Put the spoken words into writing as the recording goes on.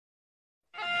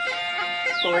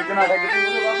तो इतना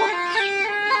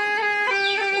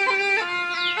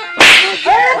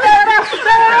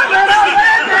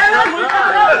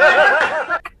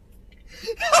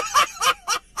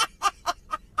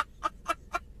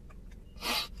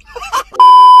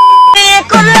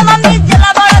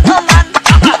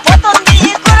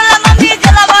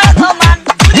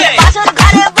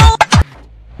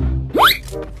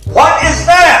What is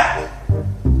that?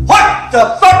 What the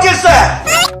fuck is that?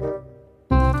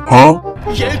 हाँ?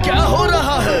 ये क्या हो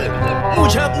रहा है?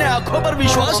 मुझे अपने आंखों पर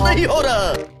विश्वास नहीं हो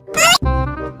रहा।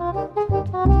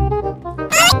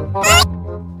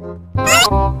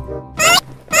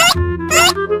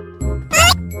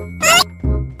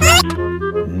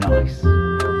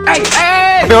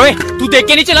 अबे ओए, तू देख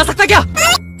के नहीं चला सकता क्या?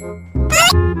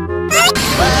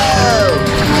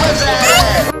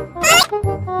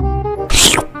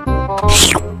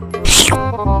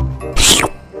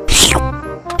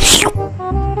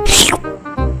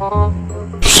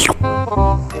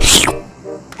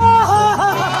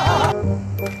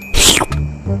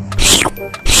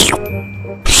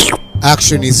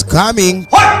 Action is coming.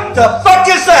 What the fuck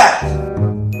is that?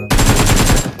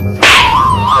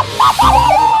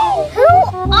 Who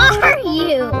are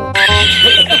you?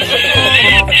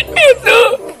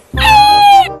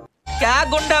 क्या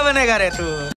गुंडा बनेगा रे तू?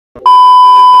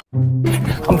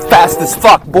 I'm fast as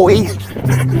fuck, boy.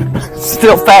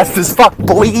 Still fast as fuck,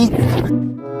 boy.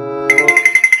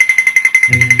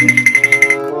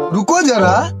 रुको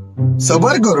जरा,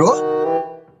 सबर करो।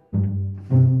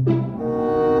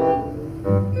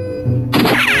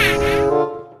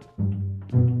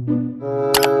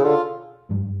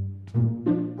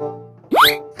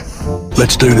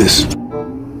 Let's do this.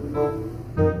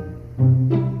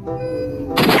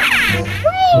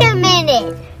 Wait a minute.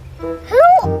 Who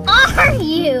are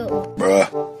you? Bruh,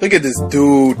 look at this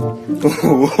dude.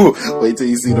 Wait till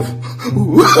you see the...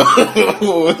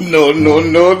 No, no,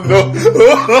 no, no.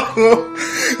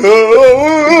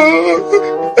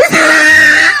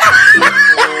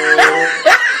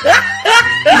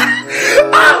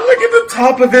 Look at the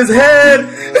top of his head.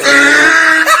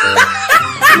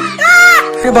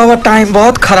 Baba time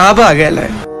बहुत खराब आ गया है।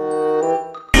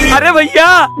 अरे भैया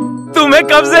तुम्हें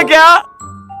कब से क्या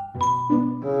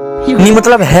नहीं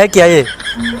मतलब है क्या ये?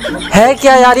 है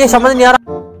क्या यार, ये समझ नहीं आ रहा।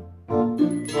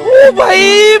 ओ भाई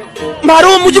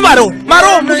मारो मुझे, मारो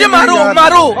मारो मुझे, मारो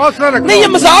मारो। नहीं ये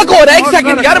मजाक हो रहा है, एक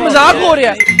सेकंड यार, मजाक हो रहा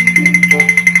है।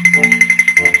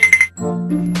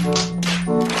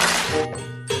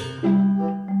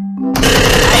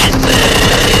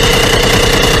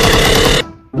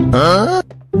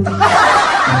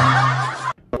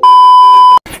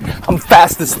 I'm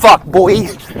fast as fuck, boy.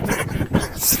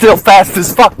 Still fast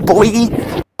as fuck, boy.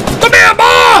 Come here,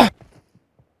 boy!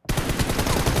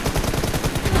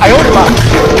 Ayun ba?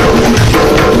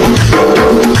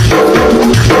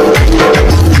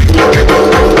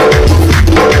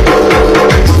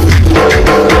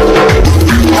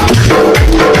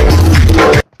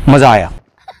 मजा आया।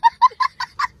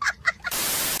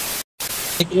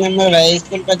 एक नंबर भाई,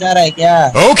 स्कूल पर जा रहा है क्या?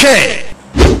 Okay.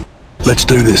 Let's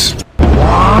do this.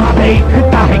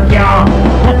 देखता है क्या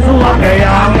आ गया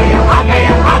आ गया आ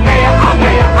गया आ गया आ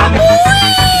गया आ गया।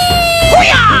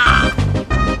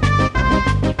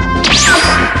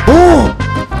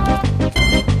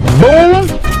 बूम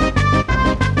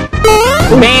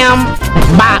बैम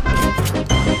बाप।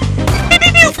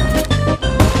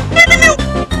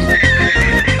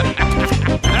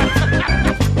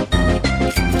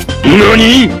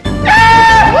 Nani?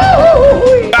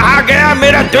 आ गया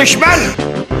मेरा दुश्मन।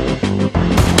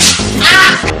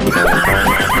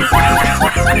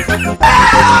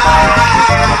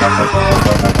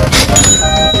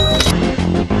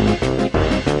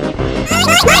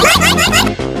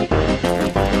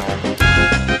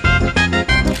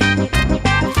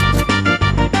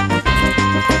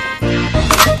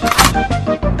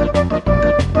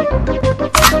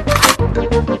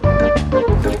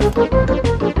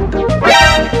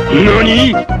 Nani?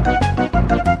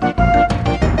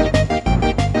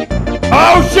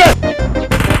 Oh shit!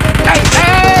 Hey,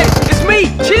 hey, it's me.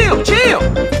 Chill, chill.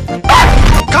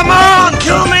 Come on,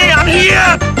 kill me. I'm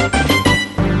here.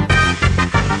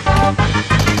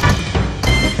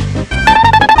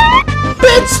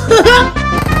 Bitch.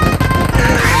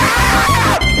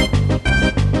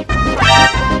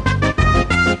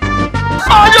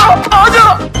 आजा.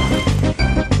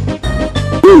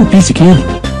 Ooh, piece of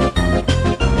candy.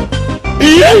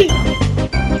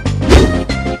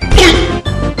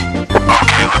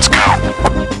 Okay, let's go.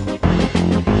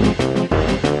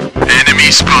 Enemy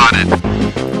spotted.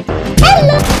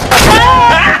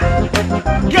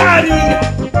 Got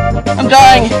him. I'm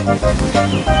dying.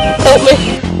 Help me.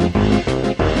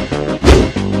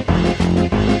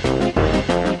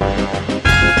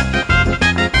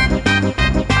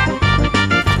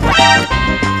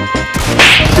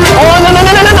 Oh no,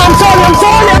 I'm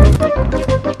sorry.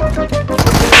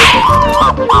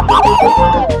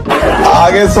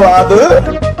 आगे स्वाद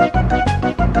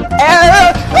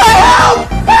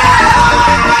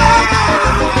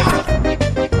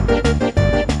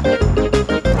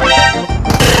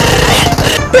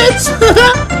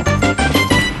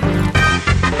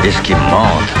इसकी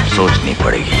मौत सोचनी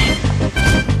पड़ेगी।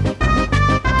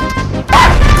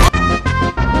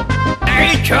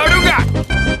 नहीं छोड़ूंगा।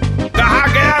 कहाँ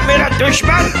गया मेरा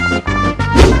दुश्मन?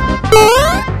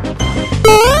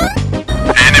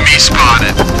 Enemy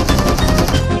spotted.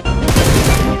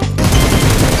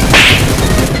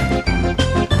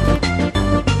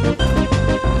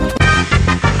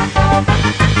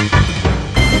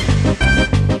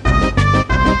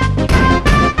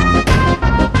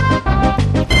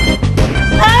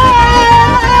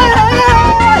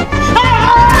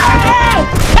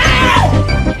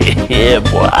 Yeah,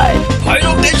 boy. भाई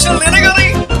लोग टेंशन लेने का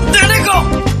नहीं, देने को।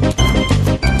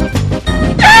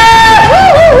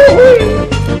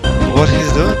 What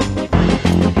he's doing?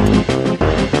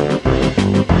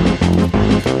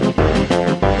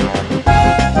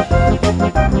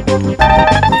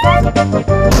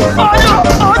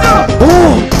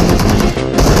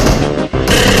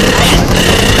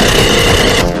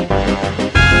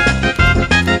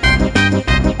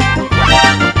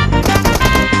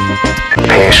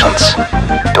 Patience.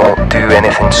 Don't do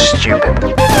anything stupid.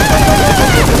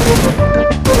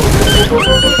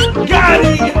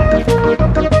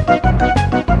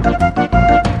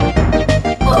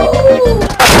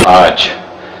 आज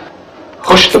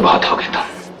खुश तो बहुत हो गया था।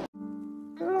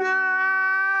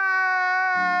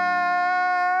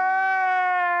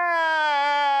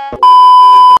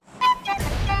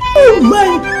 Oh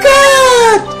my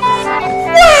God!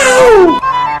 Wow!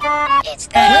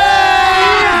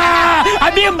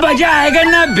 अभी मजा आएगा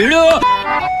ना भिड़ो।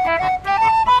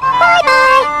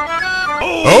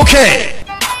 Okay.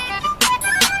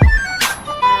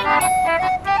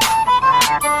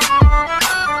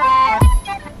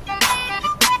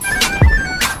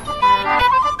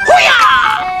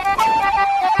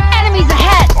 Enemies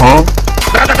ahead!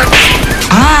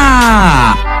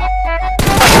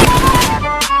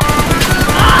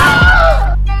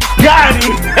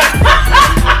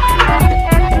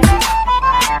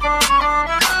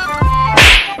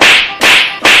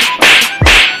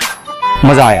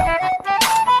 मजा आया।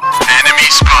 Enemy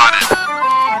spotted.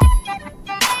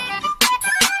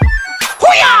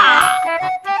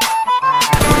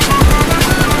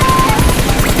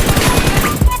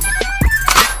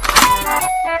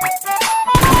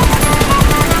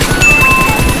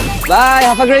 Bye,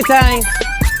 have a great time.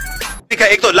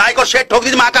 एक तो लाइक और शेयर ठोक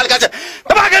दीजिए महाकाल का।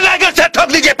 लाइक और शेयर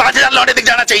ठोक दीजिए, 5000 लौटे दिख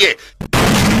जाना चाहिए।